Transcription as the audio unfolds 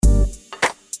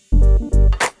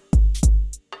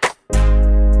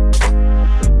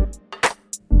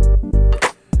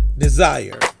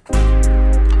Desire.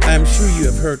 I am sure you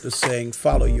have heard the saying,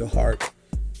 follow your heart.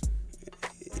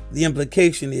 The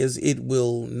implication is it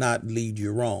will not lead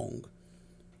you wrong.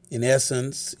 In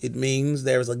essence, it means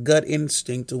there is a gut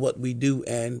instinct to what we do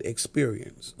and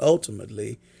experience.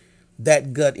 Ultimately,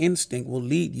 that gut instinct will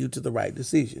lead you to the right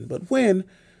decision. But when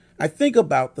I think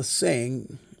about the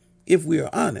saying, if we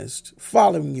are honest,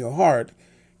 following your heart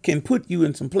can put you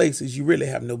in some places you really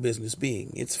have no business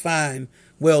being. It's fine,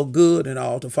 well, good and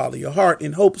all to follow your heart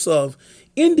in hopes of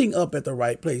ending up at the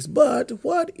right place. But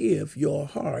what if your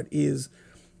heart is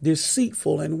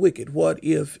deceitful and wicked? What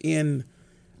if in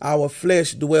our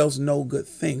flesh dwells no good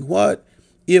thing? What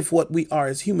if what we are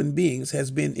as human beings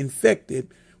has been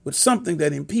infected with something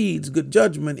that impedes good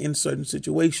judgment in certain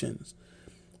situations?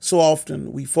 So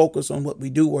often we focus on what we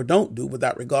do or don't do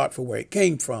without regard for where it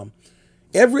came from.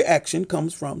 Every action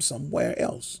comes from somewhere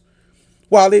else.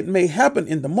 While it may happen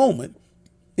in the moment,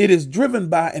 it is driven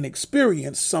by an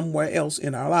experience somewhere else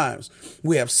in our lives.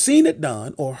 We have seen it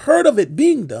done or heard of it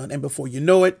being done, and before you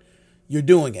know it, you're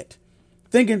doing it.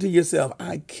 Thinking to yourself,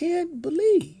 I can't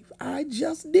believe I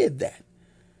just did that.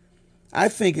 I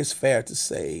think it's fair to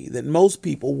say that most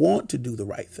people want to do the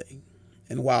right thing.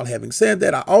 And while having said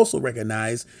that, I also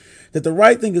recognize that the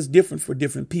right thing is different for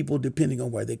different people depending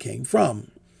on where they came from.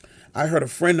 I heard a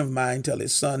friend of mine tell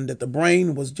his son that the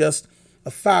brain was just a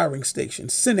firing station,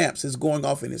 synapses going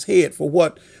off in his head for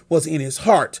what was in his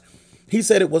heart. He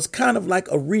said it was kind of like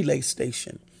a relay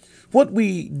station. What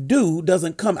we do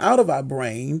doesn't come out of our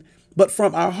brain, but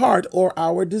from our heart or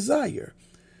our desire.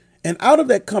 And out of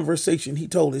that conversation, he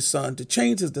told his son to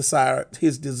change his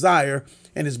desire,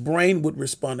 and his brain would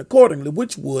respond accordingly,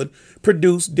 which would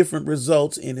produce different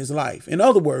results in his life. In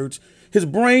other words, his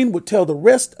brain would tell the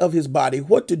rest of his body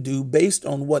what to do based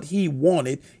on what he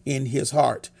wanted in his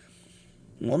heart.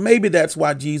 Well, maybe that's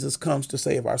why Jesus comes to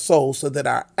save our souls, so that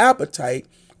our appetite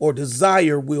or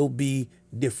desire will be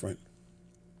different.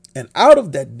 And out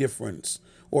of that difference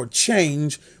or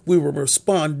change, we will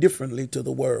respond differently to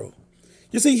the world.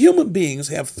 You see, human beings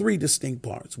have three distinct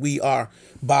parts. We are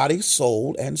body,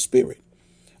 soul, and spirit.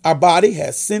 Our body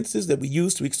has senses that we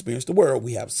use to experience the world.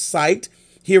 We have sight,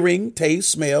 hearing, taste,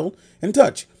 smell, and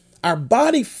touch. Our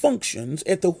body functions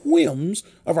at the whims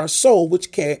of our soul,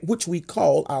 which we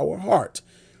call our heart.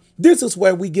 This is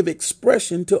where we give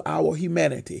expression to our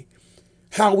humanity,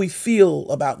 how we feel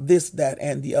about this, that,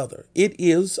 and the other. It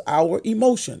is our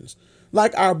emotions.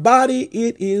 Like our body,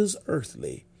 it is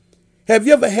earthly. Have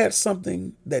you ever had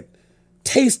something that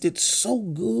tasted so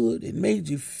good it made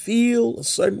you feel a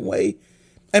certain way?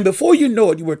 And before you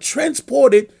know it, you were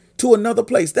transported to another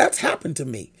place. That's happened to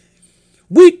me.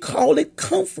 We call it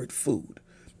comfort food.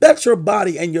 That's your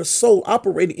body and your soul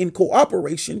operating in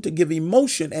cooperation to give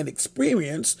emotion and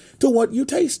experience to what you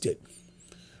tasted.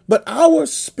 But our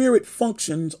spirit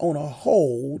functions on a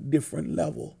whole different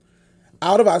level.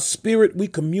 Out of our spirit, we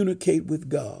communicate with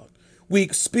God. We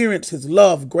experience his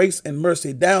love, grace, and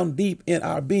mercy down deep in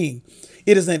our being.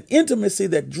 It is an intimacy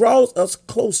that draws us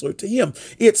closer to him.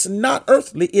 It's not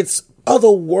earthly, it's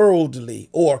otherworldly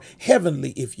or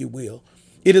heavenly, if you will.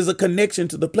 It is a connection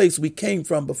to the place we came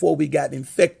from before we got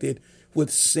infected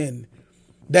with sin.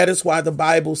 That is why the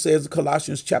Bible says,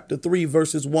 Colossians chapter 3,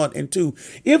 verses 1 and 2,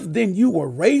 if then you were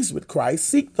raised with Christ,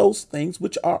 seek those things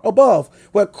which are above,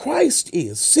 where Christ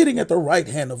is, sitting at the right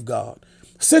hand of God.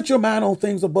 Set your mind on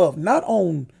things above, not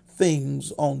on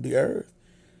things on the earth.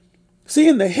 See,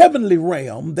 in the heavenly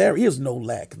realm, there is no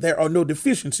lack. There are no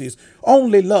deficiencies,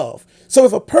 only love. So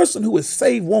if a person who is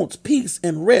saved wants peace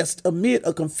and rest amid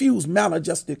a confused,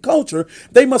 maladjusted culture,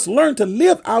 they must learn to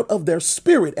live out of their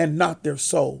spirit and not their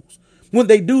souls. When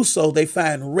they do so, they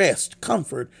find rest,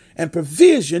 comfort, and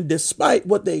provision despite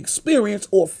what they experience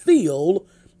or feel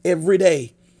every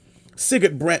day.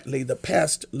 Sigurd Brantley, the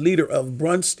past leader of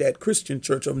Brunstad Christian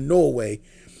Church of Norway,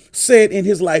 said in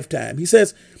his lifetime, he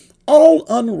says, all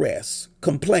unrest,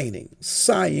 complaining,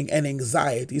 sighing, and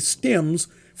anxiety stems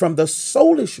from the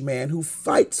soulish man who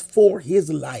fights for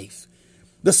his life.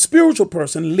 The spiritual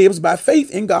person lives by faith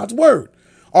in God's word.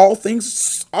 All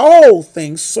things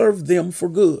serve them for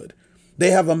good.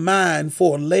 They have a mind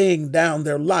for laying down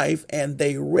their life and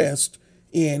they rest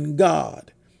in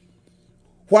God.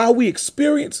 While we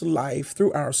experience life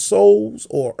through our souls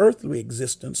or earthly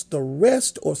existence, the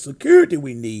rest or security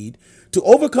we need to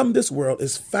overcome this world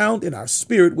is found in our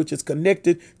spirit, which is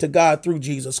connected to God through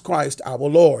Jesus Christ, our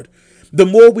Lord. The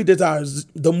more we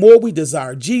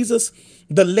desire Jesus,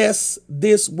 the less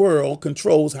this world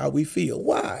controls how we feel.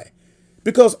 Why?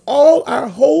 Because all our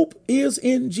hope is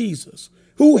in Jesus,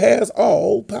 who has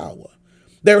all power.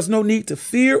 There is no need to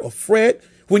fear or fret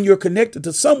when you're connected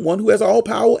to someone who has all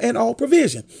power and all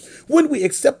provision. When we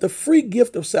accept the free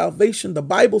gift of salvation, the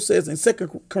Bible says in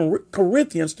 2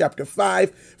 Corinthians chapter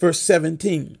 5, verse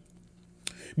 17,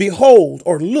 behold,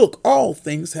 or look, all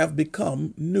things have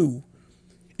become new.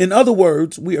 In other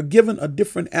words, we are given a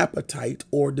different appetite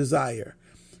or desire.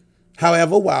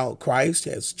 However, while Christ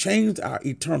has changed our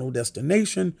eternal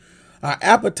destination, our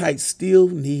appetite still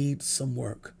needs some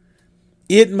work.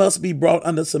 It must be brought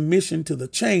under submission to the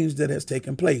change that has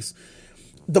taken place.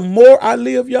 The more I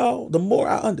live, y'all, the more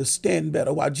I understand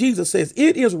better why Jesus says,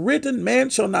 it is written, man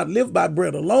shall not live by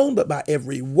bread alone, but by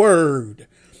every word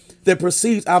that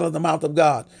proceeds out of the mouth of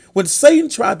God. When Satan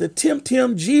tried to tempt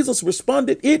him, Jesus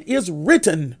responded, it is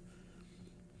written,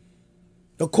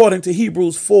 according to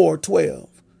Hebrews 4:12.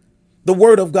 The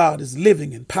word of God is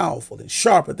living and powerful and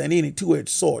sharper than any two-edged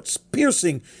sword,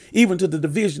 piercing even to the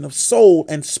division of soul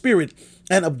and spirit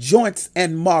and of joints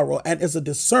and marrow, and is a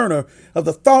discerner of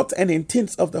the thoughts and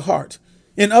intents of the heart.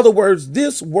 In other words,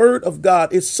 this word of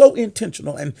God is so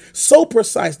intentional and so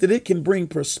precise that it can bring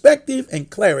perspective and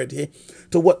clarity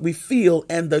to what we feel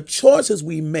and the choices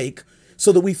we make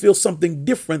so that we feel something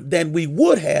different than we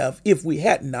would have if we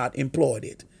had not employed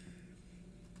it.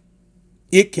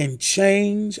 It can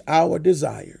change our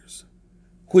desires,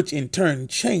 which in turn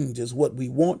changes what we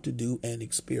want to do and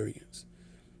experience.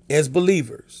 As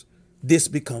believers, this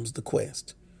becomes the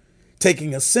quest.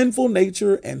 Taking a sinful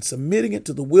nature and submitting it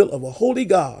to the will of a holy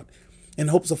God in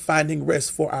hopes of finding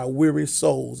rest for our weary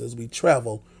souls as we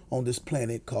travel on this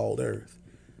planet called Earth.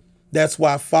 That's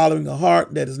why following a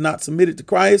heart that is not submitted to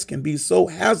Christ can be so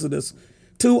hazardous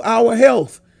to our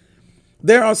health.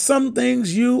 There are some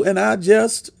things you and I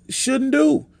just shouldn't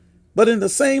do, but in the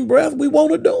same breath, we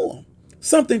want to do them.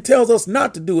 Something tells us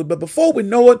not to do it, but before we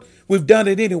know it, we've done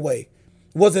it anyway.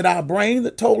 Was it our brain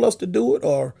that told us to do it,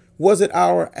 or was it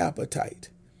our appetite?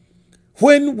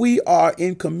 When we are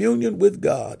in communion with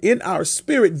God, in our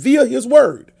spirit via his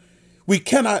word, we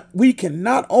can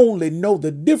not only know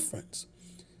the difference,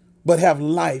 but have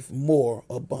life more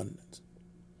abundant.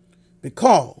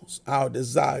 Because our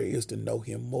desire is to know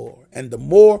him more. And the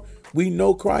more we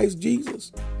know Christ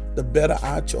Jesus, the better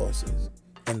our choices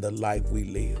and the life we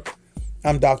live.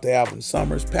 I'm Dr. Alvin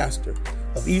Summers, pastor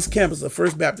of East Campus of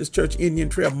First Baptist Church, Indian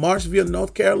Trail, Marshville,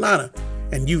 North Carolina,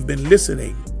 and you've been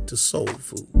listening to Soul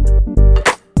Food.